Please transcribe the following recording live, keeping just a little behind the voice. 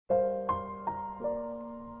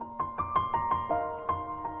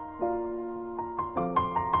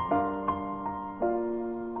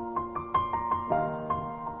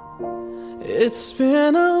It's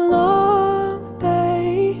been a long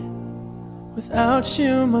day without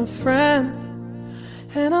you, my friend,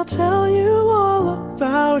 and I'll tell you all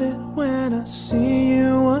about it when I see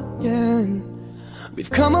you again.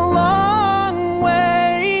 We've come a long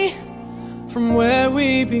way from where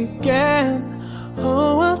we began.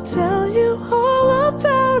 Oh, I'll tell you all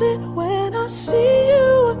about it when I see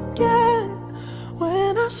you again.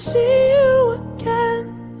 When I see you again.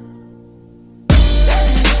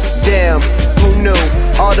 Damn, who knew?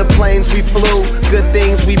 All the planes we flew, good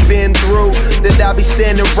things we've been through, that I'll be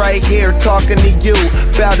standing right here talking to you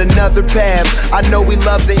about another path. I know we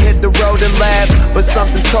love to hit the road and laugh, but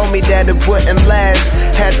something told me that it wouldn't last.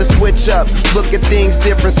 Had to switch up, look at things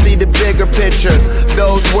different, see the bigger picture.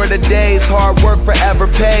 Those were the days, hard work forever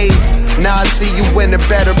pays. Now I see you in a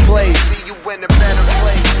better place.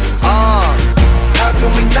 How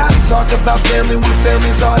can we not talk about family when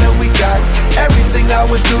family's all that we got? Everything I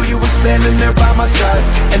would do, you were standing there by my side,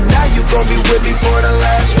 and now you gon' be with me for the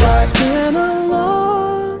last ride. It's been a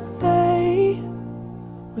long day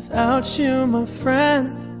without you, my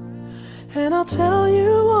friend, and I'll tell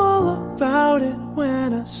you all about it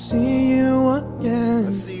when I see you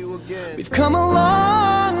again. We've come a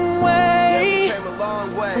long way,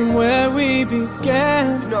 from where we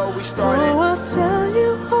began. You know we started. Oh, I'll tell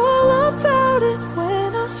you all about it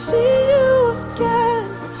when I see you again.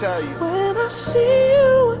 I'll tell you. When I see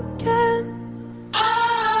you again.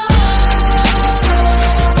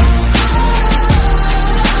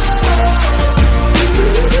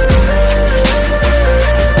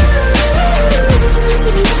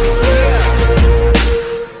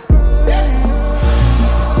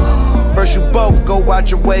 First you both go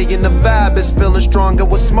out your way and the vibe is feeling stronger.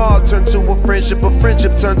 What's small turn to a friendship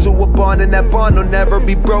turn to a bond, and that bond will never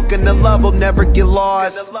be broken. The love will never get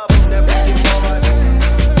lost.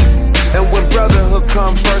 And when brotherhood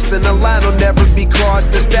come first, then the line will never be crossed.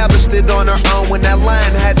 Established it on our own when that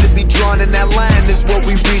line had to be drawn, and that line is what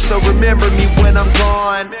we reach. So remember me when I'm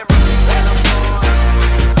gone.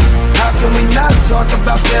 How can we not talk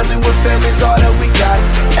about family when family's all that we got?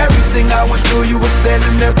 Everything I went through, you were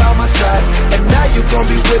standing there by my side, and now you gon'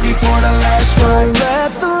 be with me for the last ride.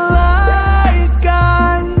 Let the light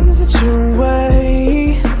guide your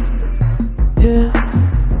way, yeah.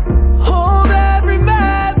 Hold every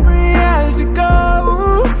memory as you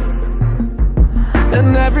go,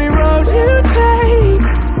 and every road you take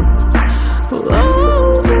will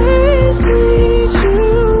always lead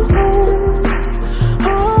you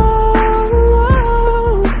home.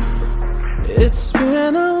 It's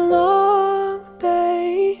been a long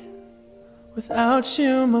day without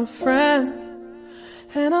you, my friend,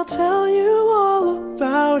 and I'll tell you all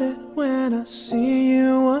about it when I see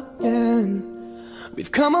you again.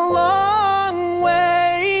 We've come a long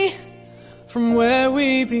way from where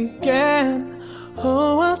we began.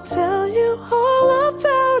 Oh, I'll tell you all about it